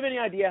 You have any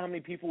idea how many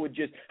people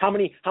how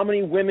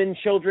many women,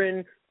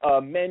 children,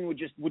 men would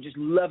just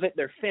love it?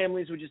 Their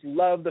families would just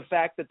love the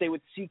fact that they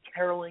would see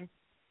caroling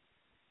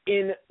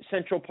in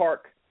Central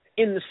Park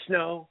in the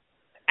snow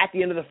at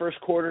the end of the first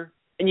quarter.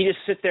 And you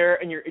just sit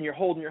there and you're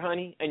holding your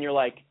honey and you're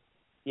like,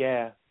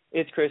 yeah,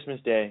 it's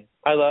Christmas Day.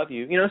 I love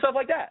you. Stuff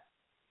like that.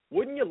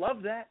 Wouldn't you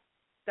love that?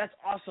 That's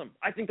awesome.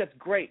 I think that's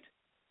great.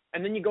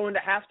 And then you go into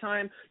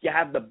halftime. You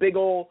have the big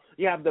old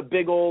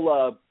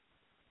halftime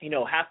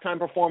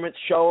performance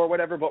show or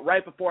whatever. But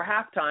right before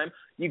halftime,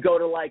 you go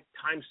to like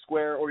Times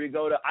Square, or you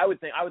go to I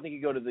would think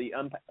you go to the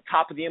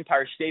top of the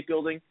Empire State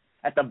Building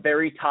at the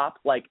very top,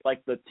 like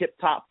the tip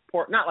top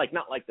port. Not like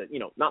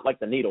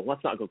the needle.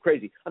 Let's not go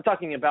crazy. I'm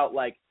talking about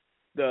like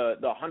the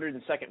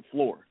 102nd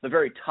floor, the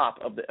very top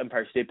of the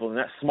Empire State Building,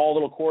 that small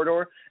little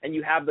corridor, and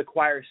you have the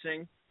choir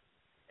sing,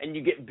 and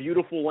you get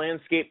beautiful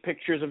landscape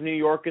pictures of New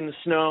York in the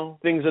snow,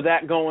 things of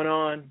that going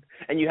on,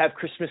 and you have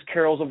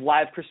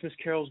live Christmas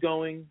carols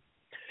going,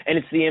 and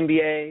it's the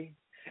NBA,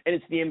 and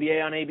it's the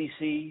NBA on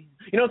ABC,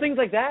 things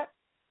like that.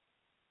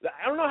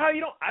 I don't know how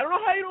you don't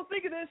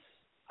think of this.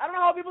 I don't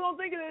know how people don't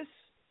think of this.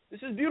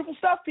 This is beautiful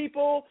stuff,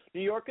 people.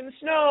 New York in the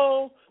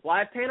snow,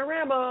 live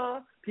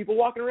panorama, people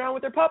walking around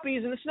with their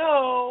puppies in the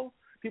snow,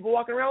 people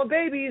walking around with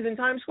babies in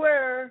Times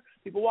Square,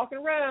 people walking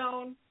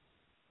around.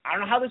 I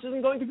don't know how this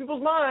isn't going through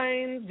people's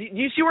minds. Do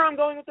you see where I'm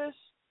going with this?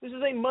 This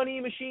is a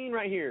money machine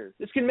right here.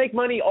 This can make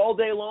money all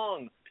day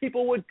long.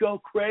 People would go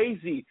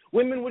crazy.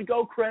 Women would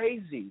go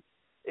crazy.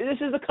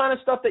 This is the kind of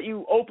stuff that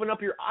you open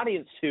up your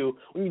audience to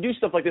when you do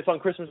stuff like this on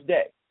Christmas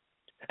Day.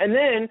 And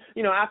then,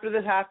 after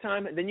this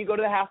halftime, then you go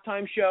to the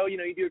halftime show, you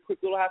do a quick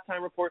little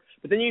halftime report,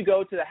 but then you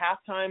go to the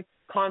halftime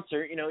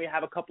concert, you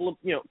have a couple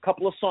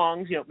of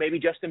songs, maybe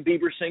Justin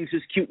Bieber sings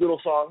his cute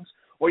little songs,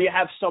 or you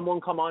have someone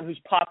come on who's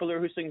popular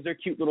who sings their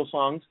cute little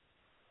songs,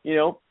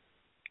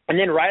 and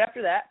then right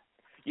after that,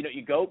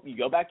 you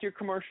go back to your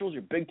commercials,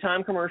 your big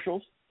time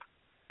commercials,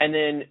 and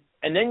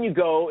then you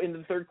go into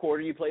the third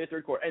quarter, you play the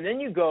third quarter, and then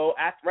you go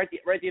right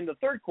at the end of the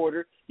third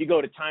quarter, you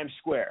go to Times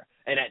Square,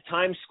 and at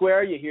Times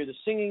Square you hear the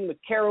singing, the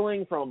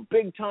caroling from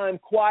big time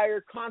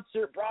choir,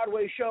 concert,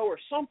 Broadway show, or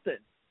something.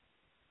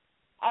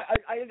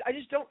 I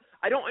just don't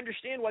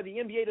understand why the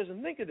NBA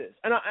doesn't think of this,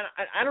 and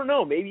I don't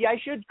know. Maybe I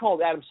should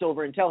call Adam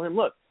Silver and tell him,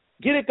 look,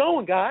 get it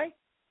going, guy,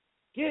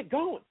 get it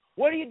going.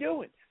 What are you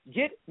doing?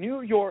 Get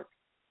New York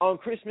on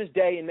Christmas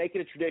Day and make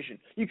it a tradition.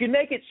 You can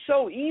make it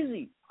so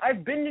easy.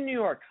 I've been to New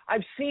York.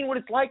 I've seen what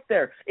it's like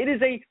there. It is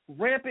a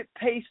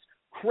rampant-paced,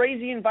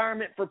 crazy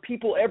environment for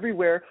people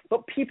everywhere,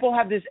 but people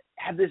have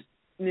this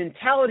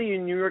mentality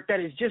in New York that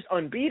is just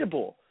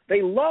unbeatable.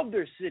 They love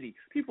their city.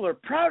 People are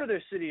proud of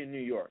their city in New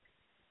York.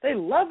 They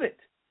love it.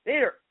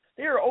 They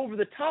are over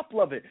the top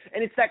love it.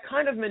 And it's that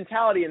kind of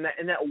mentality and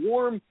that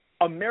warm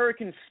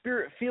American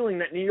spirit feeling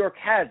that New York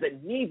has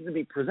that needs to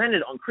be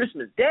presented on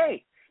Christmas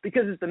Day,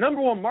 because it's the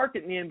number one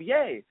market in the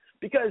NBA,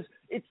 because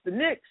it's the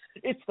Knicks,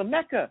 it's the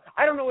Mecca.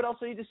 I don't know what else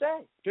I need to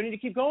say. Do I need to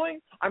keep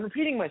going? I'm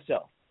repeating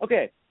myself.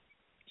 Okay,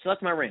 so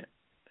that's my rant.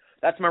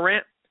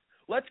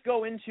 Let's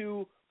go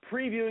into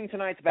previewing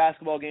tonight's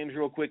basketball games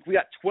real quick. We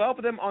got 12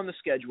 of them on the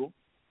schedule.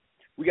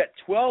 We got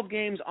 12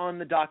 games on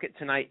the docket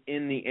tonight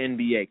in the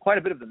NBA. Quite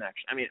a bit of them,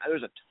 actually. I mean,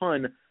 there's a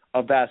ton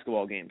of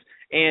basketball games.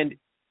 And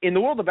in the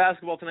world of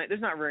basketball tonight,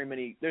 there's not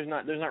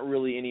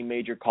really any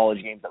major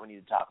college games that we need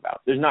to talk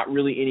about. There's not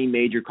really any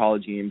major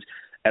college games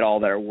at all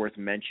that are worth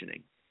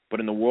mentioning.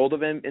 But in the world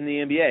of in the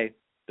NBA,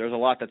 there's a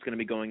lot that's going to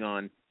be going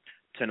on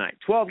tonight.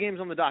 12 games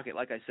on the docket,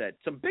 like I said.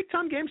 Some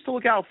big-time games to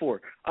look out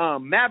for.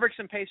 Mavericks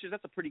and Pacers,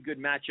 that's a pretty good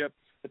matchup.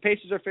 The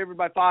Pacers are favored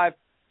by 5.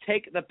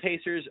 Take the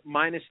Pacers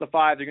minus the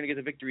 5. They're going to get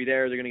the victory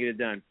there. They're going to get it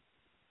done.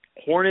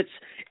 Hornets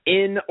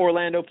in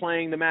Orlando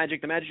playing the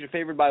Magic. The Magic are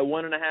favored by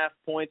 1.5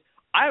 points.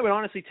 I would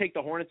honestly take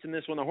the Hornets in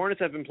this one. The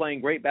Hornets have been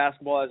playing great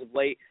basketball as of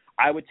late.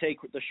 I would take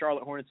the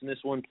Charlotte Hornets in this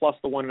one, plus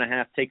the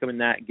 1.5. Take them in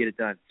that and get it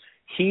done.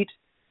 Heat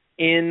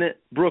in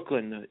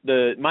Brooklyn.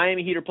 The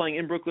Miami Heat are playing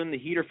in Brooklyn. The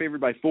Heat are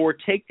favored by 4.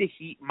 Take the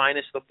Heat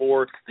minus the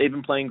 4. They've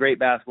been playing great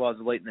basketball as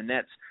of late. In the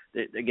Nets,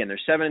 again, they're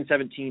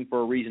 7-17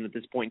 for a reason at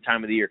this point in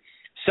time of the year.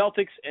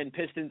 Celtics and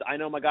Pistons. I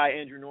know my guy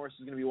Andrew Norris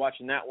is going to be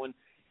watching that one.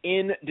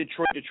 In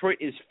Detroit. Detroit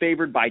is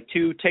favored by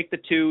 2. Take the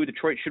 2.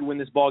 Detroit should win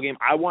this ball game.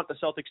 I want the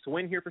Celtics to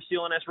win here for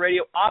CLNS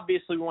Radio.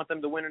 Obviously, we want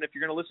them to win, and if you're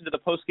going to listen to the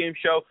post-game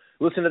show,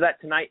 listen to that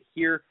tonight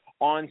here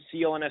on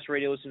CLNS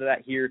Radio. Listen to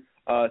that here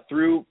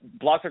through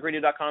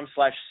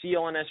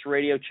blogtalkradio.com/CLNS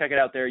Radio. Check it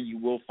out there. You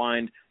will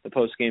find the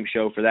post-game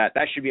show for that.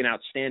 That should be an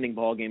outstanding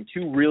ball game.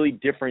 2 really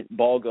different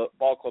ball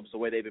clubs the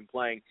way they've been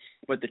playing.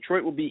 But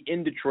Detroit will be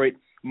in Detroit.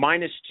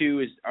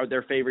 -2 are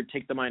their favorite.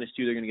 Take the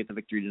 -2. They're going to get the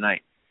victory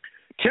tonight.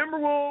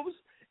 Timberwolves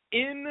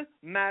in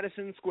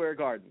Madison Square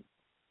Garden.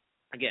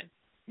 Again,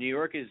 New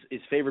York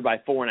is favored by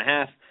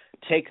 4.5.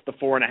 Take the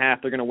 4.5.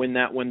 They're going to win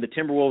that one. The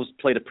Timberwolves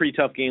played a pretty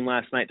tough game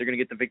last night. They're going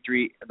to get the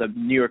victory. The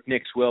New York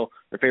Knicks will.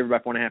 They're favored by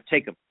 4.5.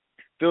 Take them.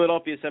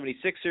 Philadelphia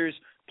 76ers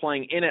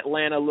playing in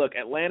Atlanta. Look,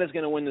 Atlanta's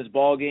going to win this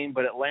ball game,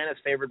 but Atlanta's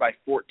favored by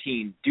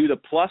 14. Do the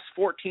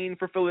 +14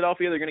 for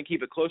Philadelphia. They're going to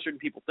keep it closer than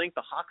people think.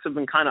 The Hawks have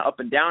been kind of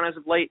up and down as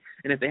of late,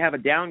 and if they have a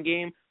down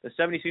game, the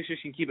 76ers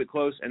can keep it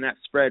close, and that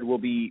spread will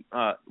be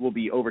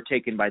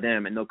overtaken by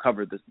them, and they'll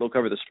cover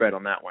the spread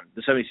on that one.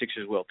 The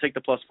 76ers will. Take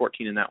the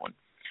 +14 in that one.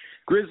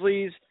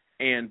 Grizzlies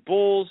and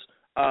Bulls.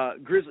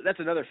 That's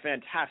another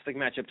fantastic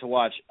matchup to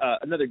watch.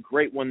 Another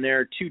great one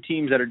there. 2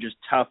 teams that are just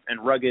tough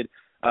and rugged.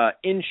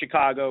 In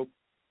Chicago,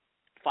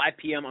 5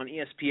 p.m. on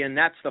ESPN.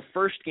 That's the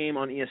first game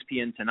on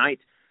ESPN tonight.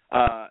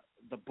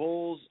 The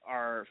Bulls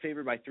are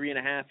favored by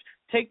 3.5.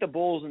 Take the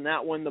Bulls in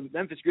that one. The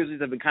Memphis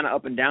Grizzlies have been kind of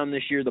up and down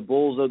this year. The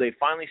Bulls, though, they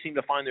finally seem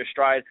to find their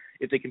stride.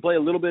 If they can play a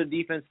little bit of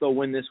defense, they'll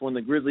win this one.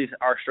 The Grizzlies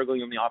are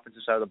struggling on the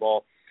offensive side of the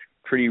ball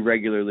pretty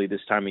regularly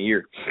this time of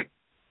year.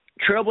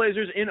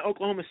 Trailblazers in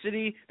Oklahoma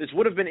City. This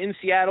would have been in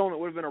Seattle, and it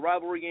would have been a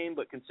rivalry game,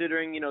 but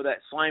considering,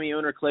 that slimy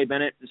owner Clay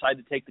Bennett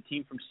decided to take the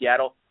team from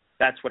Seattle,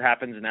 that's what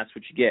happens, and that's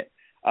what you get.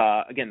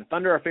 Again, the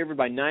Thunder are favored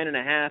by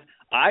 9.5.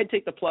 I'd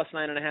take the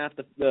 +9.5.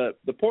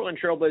 The Portland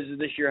Trailblazers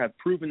this year have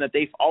proven that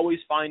they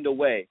always find a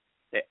way.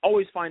 They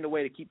always find a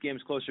way to keep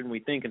games closer than we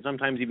think, and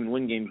sometimes even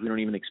win games we don't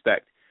even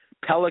expect.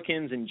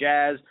 Pelicans and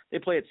Jazz, they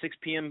play at 6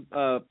 p.m.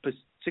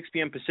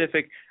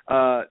 Pacific.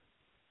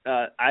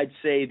 I'd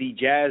say the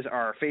Jazz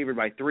are favored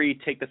by 3.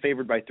 Take the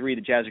favored by 3.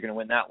 The Jazz are going to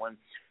win that one.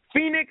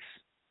 Phoenix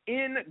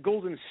in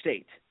Golden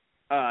State.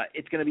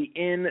 It's going to be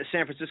in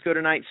San Francisco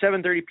tonight,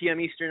 7:30 p.m.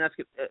 Eastern. That's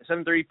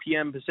 7:30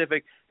 p.m.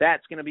 Pacific.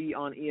 That's going to be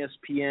on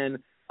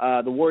ESPN.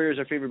 The Warriors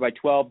are favored by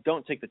 12.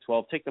 Don't take the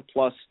 12. Take the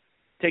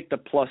Take the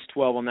plus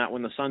 12 on that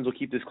one. The Suns will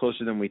keep this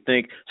closer than we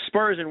think.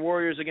 Spurs and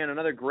Warriors, again,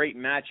 another great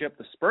matchup.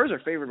 The Spurs are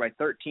favored by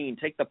 13.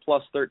 Take the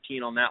plus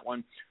 13 on that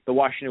one. The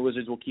Washington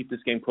Wizards will keep this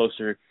game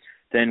closer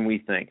than we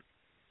think.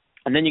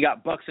 And then you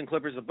got Bucks and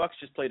Clippers. The Bucks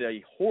just played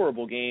a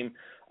horrible game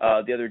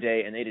the other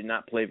day, and they did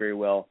not play very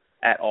well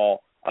at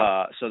all.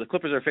 So the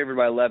Clippers are favored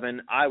by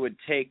 11. I would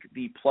take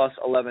the plus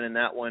 11 in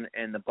that one,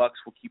 and the Bucks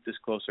will keep this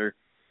closer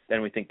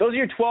than we think. Those are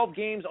your 12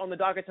 games on the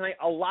docket tonight.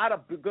 A lot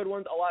of good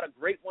ones, a lot of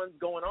great ones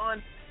going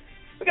on.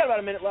 We got about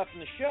a minute left in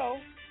the show.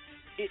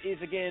 It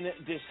is, again,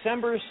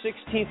 December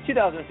 16th,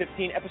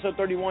 2015. Episode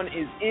 31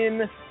 is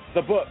in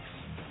the books.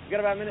 We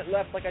got about a minute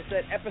left. Like I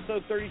said,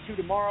 episode 32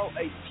 tomorrow,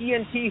 a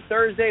TNT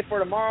Thursday for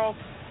tomorrow.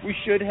 We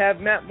should have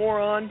Matt Moore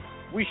on.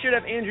 We should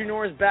have Andrew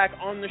Norris back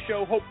on the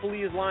show.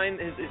 Hopefully his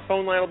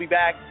phone line will be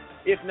back.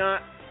 If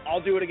not,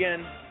 I'll do it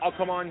again. I'll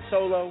come on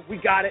solo. We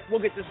got it.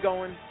 We'll get this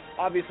going.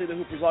 Obviously, the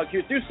Hoopers Log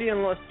here through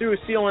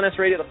CLNS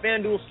Radio, the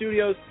FanDuel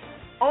Studios,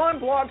 on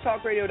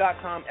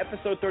blogtalkradio.com.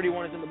 Episode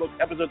 31 is in the books.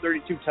 Episode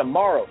 32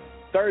 tomorrow,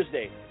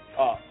 Thursday,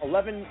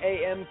 11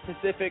 a.m.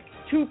 Pacific,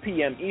 2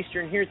 p.m.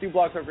 Eastern, here through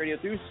Blog Talk Radio,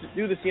 through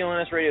the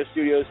CLNS Radio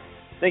Studios.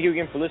 Thank you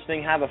again for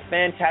listening. Have a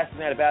fantastic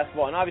night of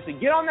basketball. And obviously,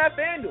 get on that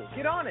FanDuel.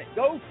 Get on it.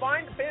 Go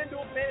find the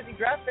FanDuel Fantasy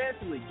Draft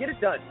Fantasy League. Get it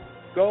done.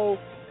 Go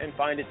and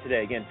find it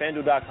today. Again,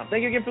 FanDuel.com.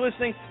 Thank you again for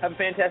listening. Have a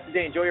fantastic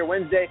day. Enjoy your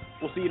Wednesday.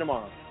 We'll see you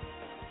tomorrow.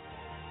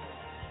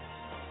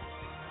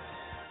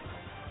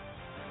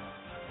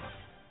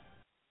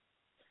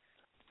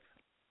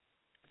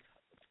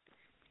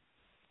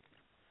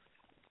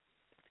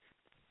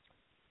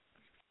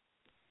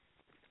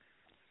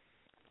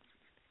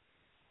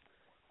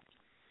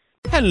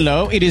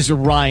 Hello, it is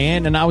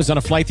Ryan, and I was on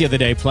a flight the other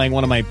day playing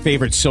one of my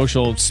favorite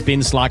social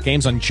spin slot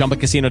games on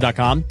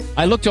ChumbaCasino.com.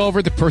 I looked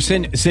over the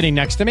person sitting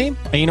next to me,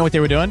 and you know what they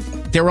were doing?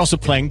 They were also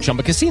playing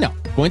Chumba Casino.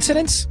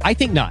 Coincidence? I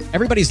think not.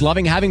 Everybody's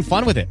loving having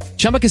fun with it.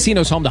 Chumba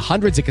Casino is home to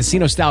hundreds of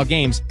casino-style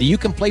games that you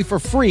can play for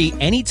free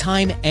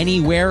anytime,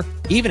 anywhere,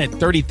 even at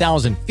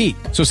 30,000 feet.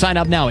 So sign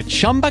up now at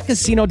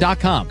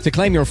ChumbaCasino.com to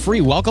claim your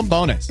free welcome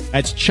bonus.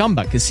 That's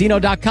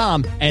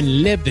ChumbaCasino.com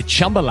and live the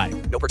Chumba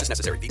life. No purchase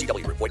necessary.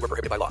 VGW. Void where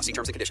prohibited by law. See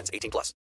terms and conditions. 18+.